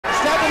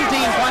17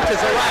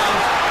 punches around,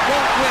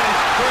 won't win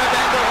for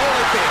Evander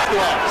Holyfield.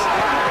 Gloves.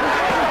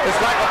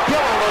 It's like a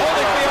pillow.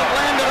 Holyfield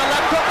landed a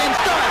left hook and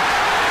stunned.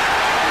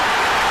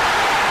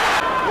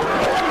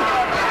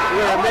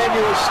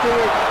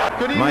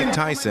 Mike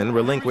Tyson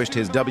relinquished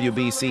his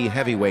WBC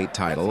heavyweight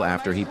title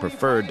after he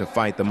preferred to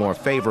fight the more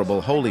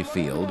favorable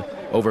Holyfield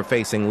over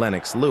facing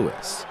Lennox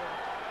Lewis.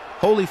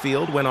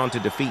 Holyfield went on to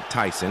defeat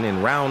Tyson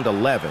in round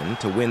 11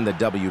 to win the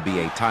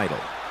WBA title.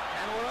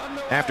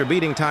 After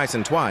beating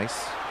Tyson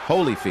twice,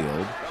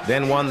 Holyfield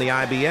then won the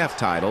IBF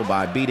title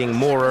by beating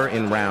Moorer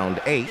in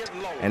round 8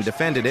 and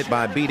defended it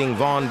by beating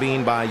Von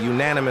Bean by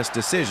unanimous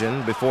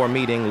decision before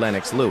meeting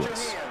Lennox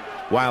Lewis,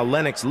 while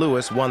Lennox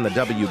Lewis won the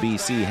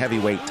WBC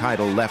heavyweight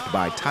title left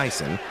by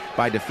Tyson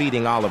by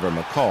defeating Oliver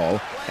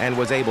McCall and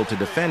was able to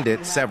defend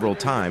it several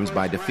times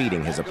by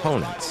defeating his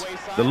opponents.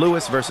 The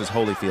Lewis versus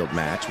Holyfield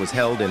match was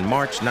held in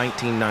March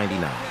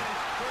 1999.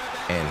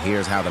 And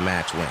here's how the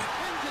match went.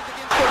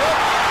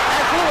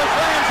 As Lewis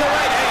lands a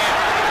right hand.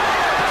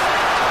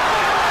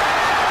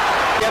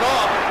 Get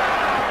off.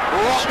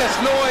 Raucous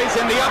noise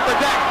in the upper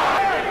deck.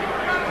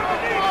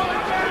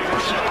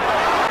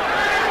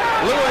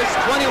 Lewis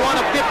 21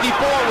 of 54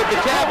 with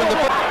the jab in the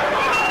foot.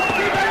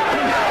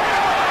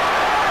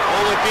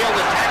 Holyfield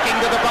attacking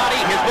to the body,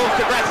 his most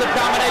aggressive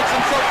domination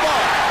so far.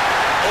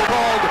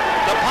 Called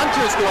the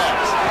puncher's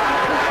gloves.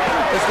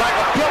 It's like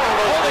a pillow.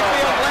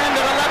 Holyfield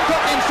landed a left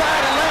hook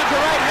inside and lands a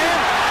right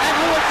hand, and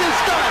Lewis is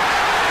stunned.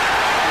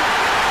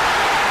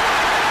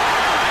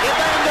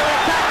 Evander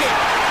attacking,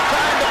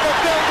 trying to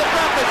fulfill the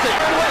prophecy.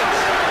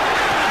 Waits.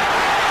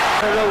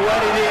 I don't know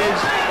what it is.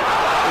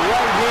 The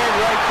right hand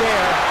right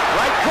there.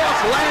 Right cross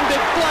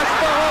landed flush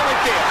for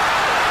Holyfield.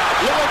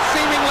 Lewis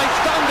seemingly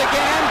stunned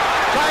again,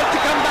 tries to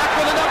come back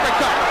with an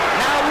uppercut.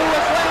 Now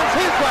Lewis lands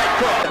his right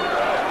cross.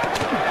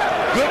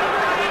 Good.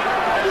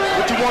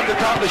 What you want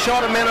the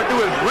shorter man to do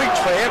is reach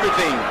for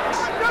everything.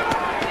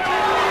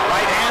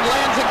 Right hand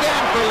lands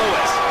again for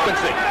Lewis.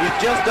 He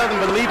just doesn't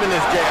believe in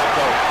his jab,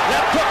 though.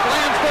 Left hook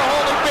lands for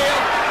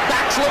Holyfield.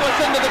 Backs Lewis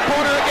into the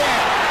corner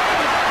again.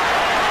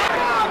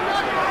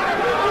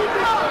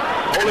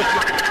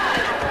 Holyfield.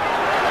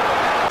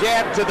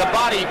 Jab to the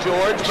body,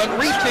 George, but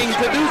reaching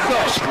to do so.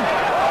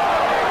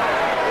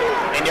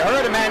 And you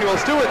heard Emmanuel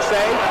Stewart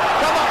say,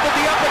 come up with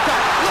the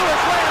uppercut.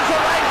 Lewis lands a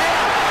right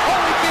hand.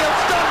 Holyfield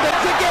stunned it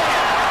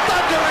again.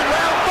 Thunder in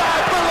round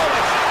 5 for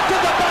Lewis. To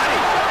the body.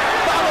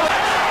 Follow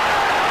it.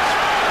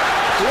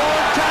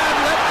 Long time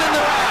left in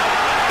the round.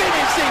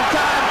 Finishing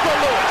time for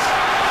Lewis.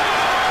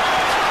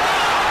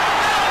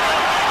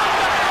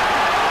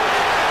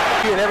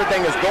 And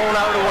everything is going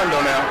out of the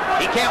window now.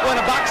 He can't win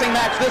a boxing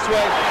match this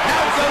way. Now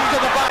he goes to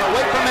the body.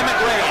 Away from him at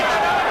range.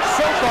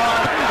 So far,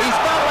 he's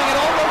following it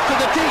almost to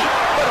the tee.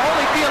 But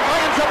Holyfield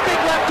lands a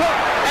big left hook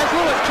as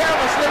Lewis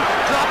carelessly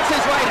drops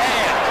his right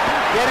hand.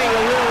 Getting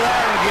a little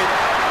arrogant.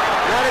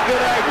 Not a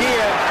good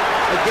idea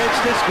against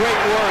this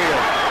great warrior.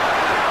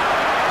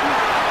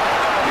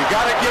 You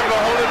got to give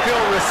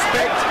Holyfield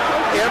respect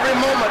every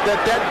moment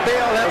that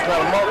bell has.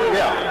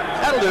 Yeah,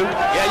 that'll do.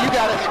 Yeah, you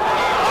got it.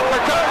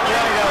 Uppercut.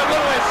 Yeah, you got it.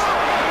 Lewis.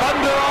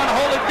 Thunder on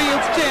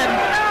Holyfield's chin.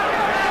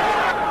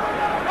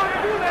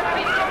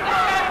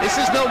 This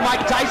is no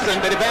Mike Tyson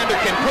that Evander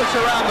can push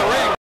around the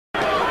ring.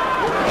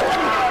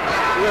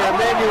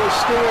 Emmanuel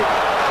Stewart.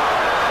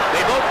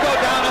 They both go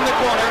down in the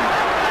corner.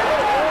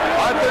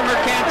 Arthur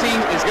Mercantine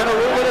is going to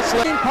rule it a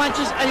slip.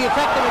 Punches and the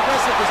effective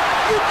aggressiveness.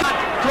 Not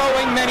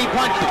throwing many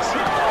punches.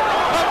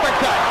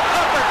 Uppercut.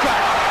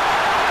 Uppercut.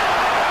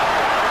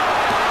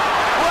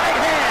 Right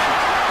hand.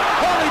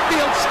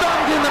 Holyfield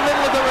stunned in the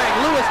middle of the ring.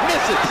 Lewis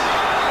misses.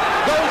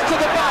 Goes to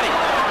the body.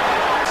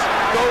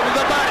 Go to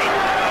the body.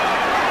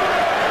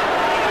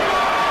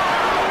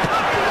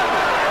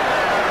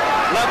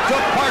 Left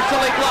hook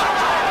partially blocked.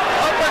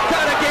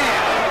 Uppercut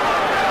again.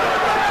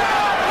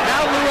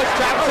 Now Lewis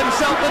traps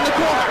himself in the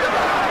corner.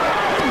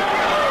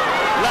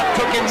 Left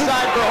hook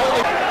inside for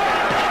Holyfield.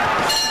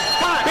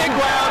 Big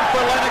round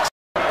for Lennox.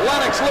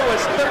 Lennox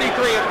Lewis,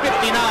 33 of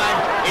 59,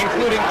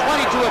 including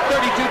 22 of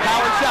 32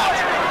 power shots.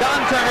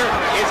 Don Turner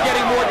is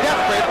getting more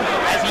desperate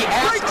as he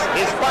asks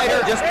his fighter,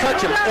 just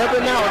touch him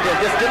every now and then.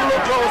 Just get a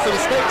little closer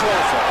and stay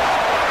closer.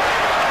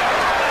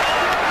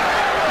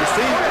 You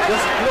see,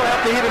 just you don't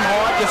have to hit him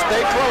hard, just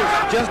stay close.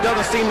 Just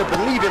doesn't seem to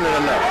believe in it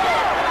enough.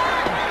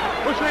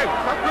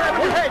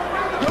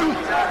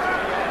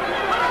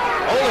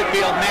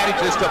 Holyfield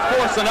manages to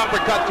force an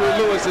uppercut through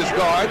Lewis's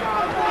guard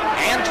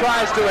and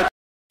tries to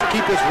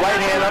keep his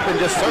right hand up and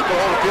just circle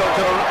Holyfield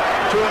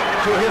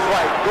to his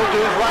right. Go to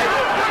his right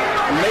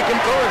and make him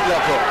throw his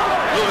left hook.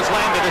 Lewis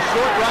landed a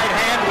short right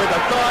hand with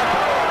a thought.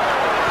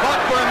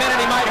 Thought for a minute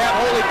he might have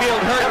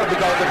Holyfield hurt.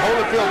 Because if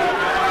Holyfield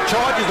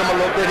charges him a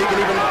little bit, he can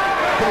even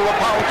put a little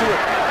power to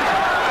it.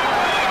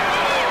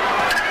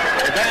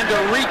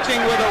 Evander reaching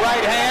with a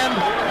right hand.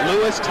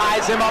 Lewis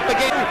ties him up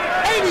again.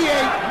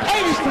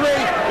 88-83,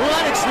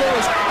 Lennox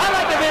Lewis. I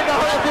like Evander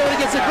Holyfield. He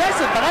gets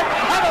aggressive, but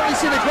I've only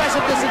seen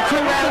aggressiveness in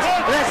 2 rounds.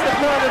 That's the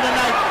third of the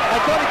night. I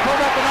thought he pulled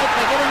up the night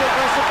by getting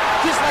aggressive,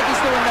 just like he's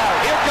doing now.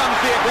 Here comes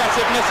the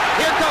aggressiveness.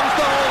 Here comes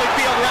the Holyfield.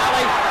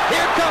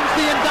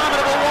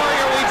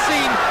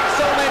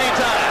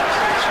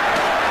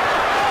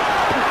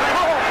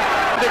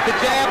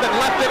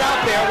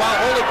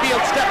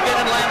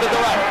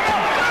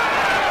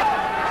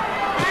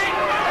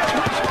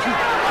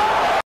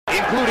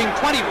 including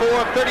 24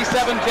 of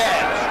 37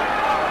 jabs.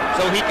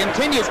 So he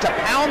continues to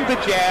pound the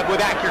jab with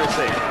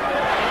accuracy.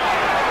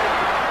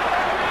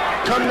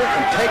 Come in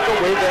and take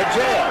away that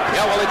jab.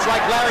 Yeah, well, it's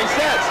like Larry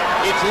says.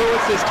 It's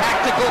Lewis's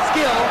tactical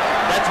skill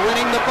that's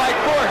winning the fight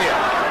for him.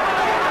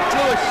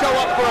 Lewis show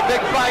up for a big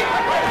fight,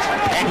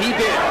 and he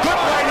did. Good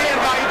right hand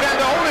by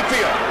Evander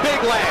Holyfield. Big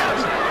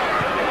lands.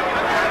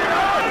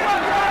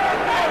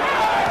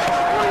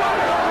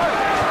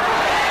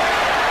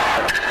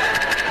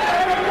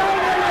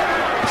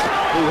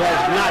 Who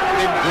has not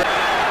been great.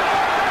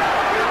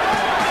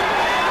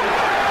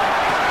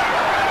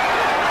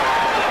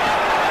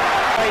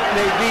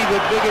 May be the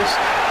biggest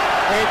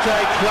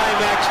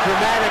anti-climax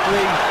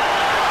dramatically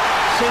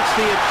since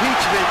the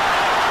impeachment,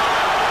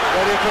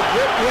 but if a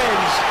Brit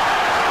wins,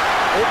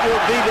 it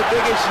will be the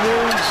biggest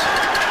news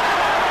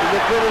in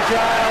the British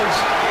Isles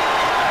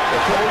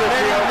for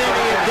many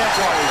a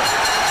decade.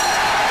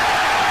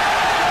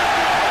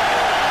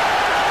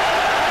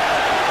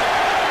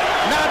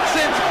 Not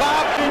since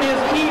Bob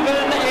is even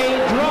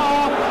a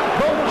draw.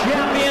 Both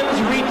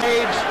champions reach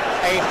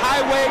a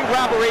highway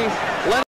robbery